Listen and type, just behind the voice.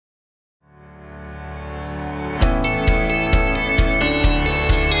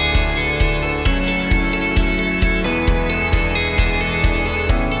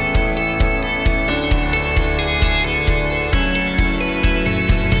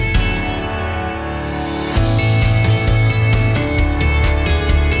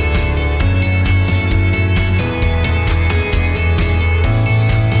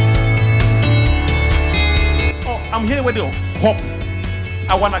hope.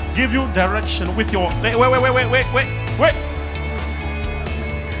 I want to give you direction with your... Wait.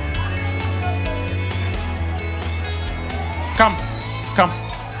 Come.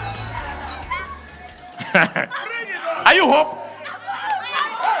 Are you hope?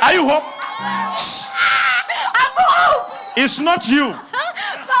 Are you hope? I'm hope. It's not you.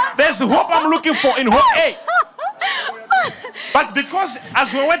 There's hope I'm looking for in hope A. But because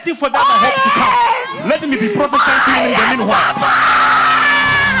as we're waiting for that hope to come, let me be prophesying to you in the meanwhile.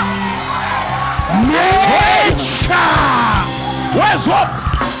 Where's hope?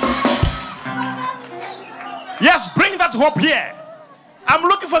 Yes, bring that hope here. I'm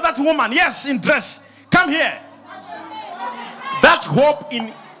looking for that woman. Yes, in dress. Come here. That hope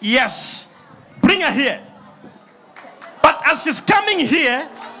in... Yes. Bring her here. But as she's coming here,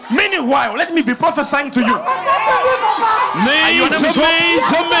 meanwhile, let me be prophesying to you. Amazing.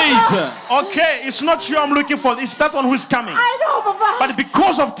 Okay, it's not you I'm looking for. It's that one who is coming. I know, Papa. But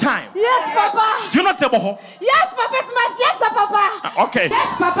because of time. Yes, Papa. Do you know Teboho? Yes, Papa. It's my fiance, Papa. Okay.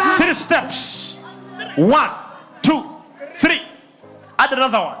 Yes, Papa. 3 steps. 1, 2, 3. Add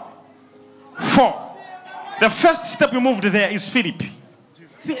another one. 4. The first step you moved there is Philip.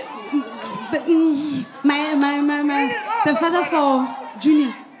 The father for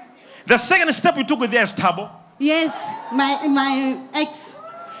Junior. The second step you took there is Tabo. Yes, my ex.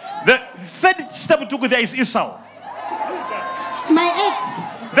 The third step you took there is Esau. My ex.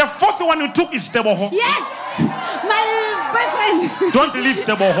 The fourth one you took is Teboho. Yes, my boyfriend. Don't leave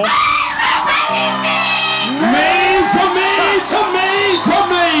Teboho. Amazing.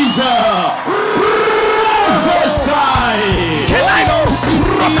 Prophesy. Can I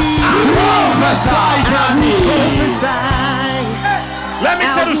prophesy? Let me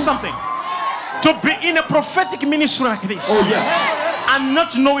tell you something. To be in a prophetic ministry like this, Oh yes. and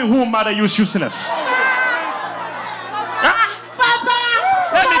not knowing who mother you is useless. Papa.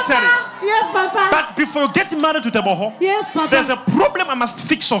 Let me tell you. Yes, Papa. But before you get married to Teboho, Yes, Papa. there's a problem I must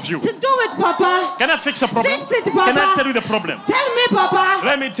fix of you. Do it, Papa. Can I fix a problem? Fix it, Papa. Can I tell you the problem? Tell me, Papa.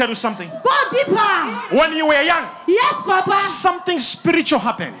 Let me tell you something. Go deeper. When you were young, Yes, Papa. something spiritual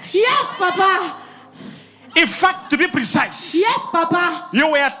happened. Yes, Papa. In fact, to be precise, Yes, Papa. you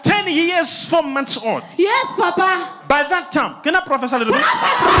were 10 years, 4 months old. Yes, Papa. By that time, can I prophesy a little bit?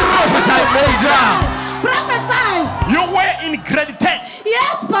 Prophesy, Major. Prophesy. You were in grade 10.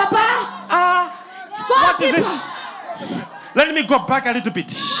 Yes, Papa. Go What is deeper. this? Let me go back a little bit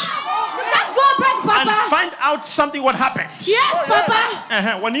Just go back, and Papa. find out something what happened. Yes,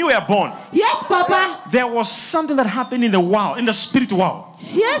 Papa. When you were born, Yes, Papa. there was something that happened in the world, in the spirit world.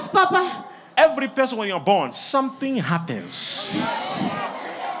 Yes, Papa. Every person when you're born, something happens.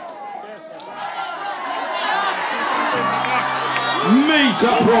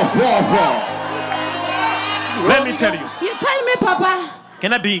 Major prophet. Let me tell you. You tell me, Papa.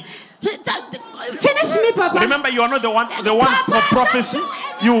 Can I be? Finish me, Papa. Remember, you are not the one Papa, for prophecy.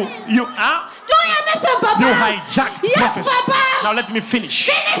 just You do anything, Papa. you hijacked Yes, prophecy. Papa. Now let me finish.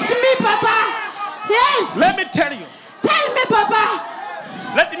 Finish me, Papa. Yes. Let me tell you. Tell me, Papa.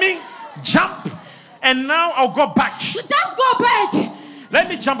 Let me jump, and now I'll go back. Just go back. Let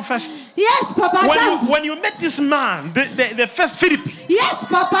me jump first. Yes, Papa. When you met this man, the first Philip, Yes,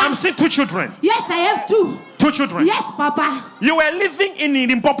 Papa. I'm seeing 2 children. Yes, I have 2. 2 children. Yes, Papa. You were living in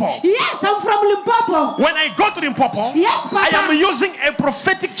Limpopo. Yes, I'm from Limpopo. When I go to Limpopo, Yes, Papa. I am using a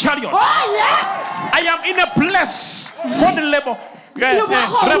prophetic chariot. Oh, yes. I am in a place called Lebo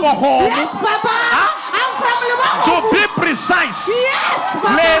Limpopo. Yes, Papa. I'm from Limpopo. To be precise, Yes,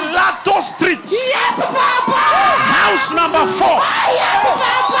 Papa. Lelato Street, Yes, Papa. house number 4. Oh, yes,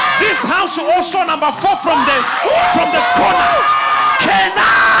 Papa. This house also number 4 from the corner. Can I?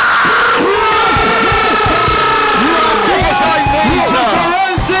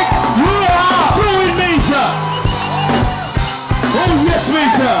 Forensic. You are doing Major. Oh yes,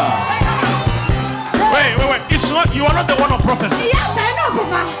 Major. Wait. It's not. You are not the one of prophecy. Yes, I know,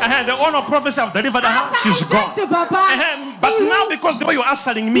 Papa. The one of prophecy have delivered her. She's gone. Papa. But now, because the way you're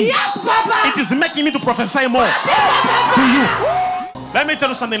answering me, Yes, Papa. it is making me to prophesy more to you. Let me tell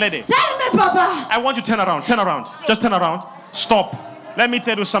you something, lady. Tell me, Papa. I want you to turn around. Turn around. Just turn around. Stop. Let me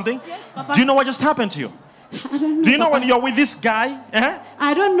tell you something. Yes, Papa. Do you know what just happened to you? I don't know. Do you know Papa. when you're with this guy,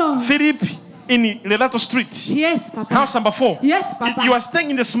 I don't know. Philip, in Lelato Street, Yes, Papa. house number 4? Yes, Papa. You are staying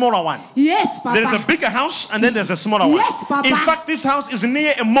in the smaller one. Yes, Papa. There is a bigger house and then there's a smaller one. Yes, Papa. In fact, this house is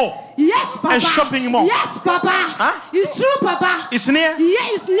near a mall. Yes, Papa. A shopping mall. Yes, Papa. Huh? It's true, Papa. It's near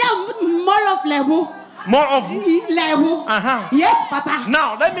Yeah, it's near Mall of Lebu. more of. Lebu. Uh-huh. Yes, Papa.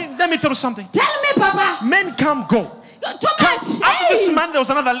 Now let me tell you something. Tell me, Papa. Men come go. Too much. After this man, there was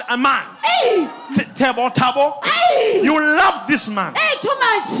another man. Hey. Tabo. Hey. You loved this man. Hey, too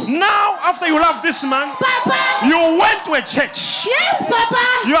much. Now, after you loved this man, Papa. you went to a church. Yes,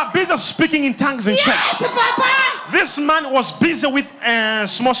 Papa. You are busy speaking in tongues in church. Yes, Papa. This man was busy with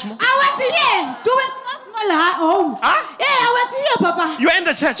small. I was here doing small home. Huh? Yeah, I was here, Papa. You are in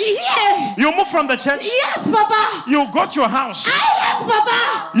the church. Yeah. You moved from the church. Yes, Papa. You got your house. Yes,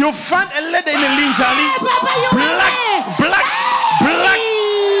 Papa. You found a lady in a lingerie. Hey, Papa, you black.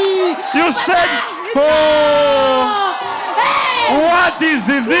 You Papa. said, oh, Hey. what is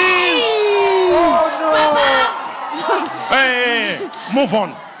this? Hey. Oh no. Papa. Hey, move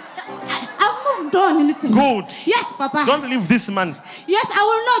on. I've moved on a little. Good. Yes, Papa. Don't leave this man. Yes, I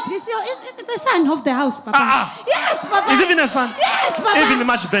will not. It's the son of the house, Papa. Yes, Papa. Is even a son? Yes, Papa. Even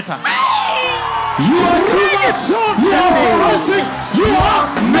much better. Hey. You are too much. You are forensic. You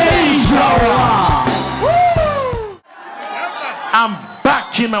are major. I'm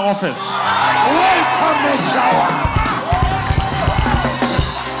back in my office. Welcome, major.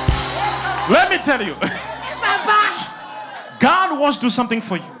 Let me tell you, Papa. God wants to do something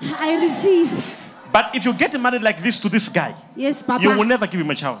for you. I receive. But if you get married like this to this guy, Yes, Papa. you will never give him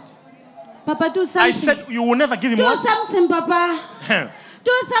a child. Papa, do something. I said you will never give him do one. something, Papa.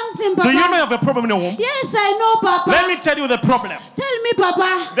 Do something, Papa. Do you know you have a problem in your womb? Yes, I know, Papa. Let me tell you the problem. Tell me,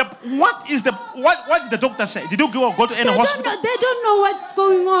 Papa. What did the doctor say? Did you go to any hospital? They don't know what's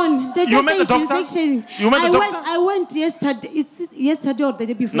going on. They just You met say the doctor? infection. You met the doctor? I went yesterday. It's yesterday or the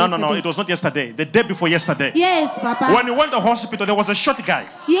day before. No. It was not yesterday. The day before yesterday. Yes, Papa. When you went to the hospital, there was a short guy.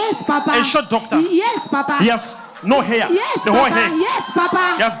 Yes, Papa. A short doctor. Yes, Papa. He has no hair. Yes, the Papa. whole head. Yes,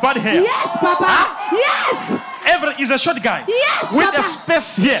 Papa. He has bad hair. Yes, Papa. Huh? Yes. He's a short guy. Yes, with Papa. a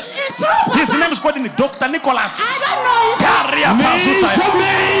space here. It's true, Papa. His name is called Dr. Nicholas. I don't know. Career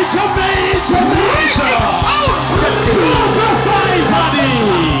Major. Prophesy, buddy.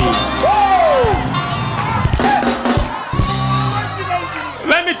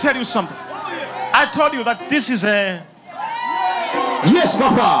 Let me tell you something. I told you that this is a... Yes,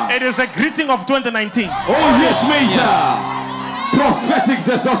 Papa. It is a greeting of 2019. Oh, yes, Major. Prophetic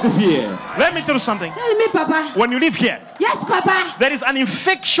Joseph here. Let me tell you something. Tell me, Papa. When you live here, Yes, Papa. there is an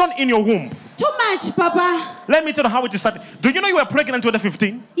infection in your womb. Too much, Papa. Let me tell you how it started. Do you know you were pregnant in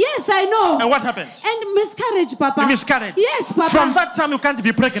 2015? Yes, I know. And what happened? And miscarriage, Papa. You miscarried. Yes, Papa. From that time, you can't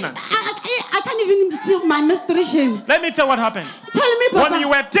be pregnant. I can't even see my menstruation. Let me tell you what happened. Tell me, Papa. When you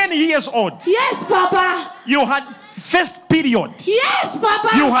were 10 years old, Yes, Papa. you had first period. Yes,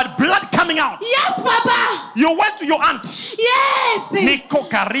 Papa. You had blood coming out. Yes, Papa. You went to your aunt. Yes. Nico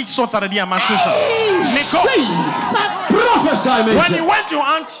Carizo Taradia Masusa. Hey. Nico. See. Papa. Prophesy, Major. When you went to your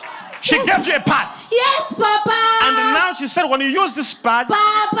aunt, she Yes. gave you a pad. Yes, Papa. And now she said, when you use this pad,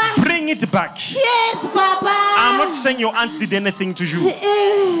 Papa. bring it back. Yes, Papa. I'm not saying your aunt did anything to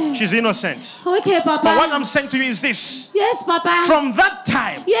you. She's innocent. Okay, Papa. But what I'm saying to you is this. Yes, Papa. From that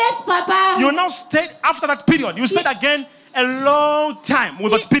time, Yes, Papa. you now stayed after that period. You stayed again a long time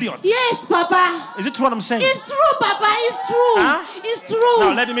with that period. Yes, Papa. Is it true what I'm saying? It's true, Papa. It's true. Huh? It's true.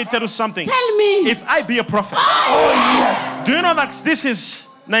 Now let me tell you something. Tell me. If I be a prophet, Oh, yes. do you know that this is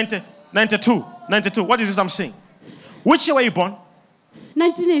 92? What is this I'm saying? Which year were you born?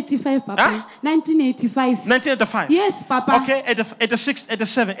 1985, Papa. Huh? 1985. 1985. Yes, Papa. Okay, 86,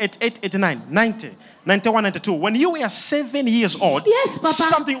 87, 88, 89, 90, 91, 92. When you were 7 years old, Yes, Papa.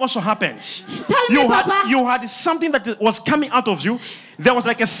 something also happened. Tell me, Papa. You had something that was coming out of you. There was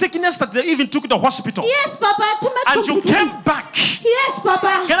like a sickness that they even took to the hospital. Yes, Papa. Too much And you complications. came back. Yes,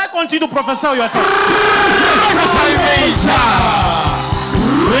 Papa. Can I continue to prophesy or your time? Prophesy, Major.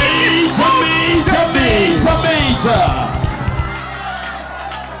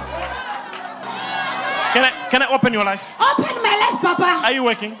 Can I open your life? Open my life, Papa. Are you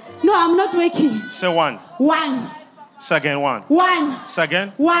working? No, I'm not working. Say one. One. Say again, one. One. Say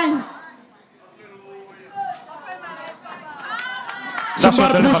again. One. That's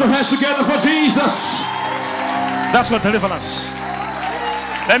what Somebody put your hands deliverance. together for Jesus. That's what deliverance.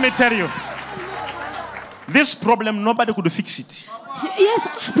 Let me tell you. This problem, nobody could fix it.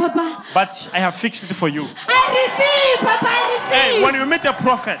 Yes, Papa. But I have fixed it for you. I receive, Papa. I receive. Hey, when you meet a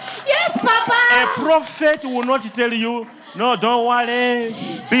prophet, Yes, Papa. a prophet will not tell you, no, don't worry,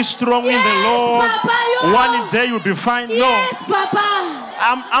 be strong in the Yes, Lord. Papa, you- One day you'll be fine. Yes, Papa.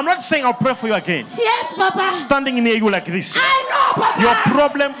 No, I'm not saying I'll pray for you again. Yes, Papa. Standing near you like this, I know, Papa. your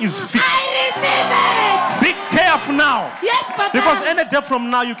problem is fixed. I receive it. Be careful now, Yes, Papa. because any day from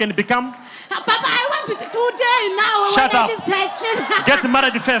now you can become. Papa, I want to today now. Shut when up. I leave church. Get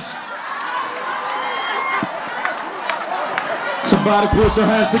married first. Somebody put your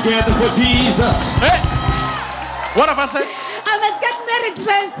hands together for Jesus. Hey. What have I said? I must get married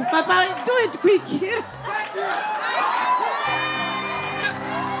first, Papa. Do it quick.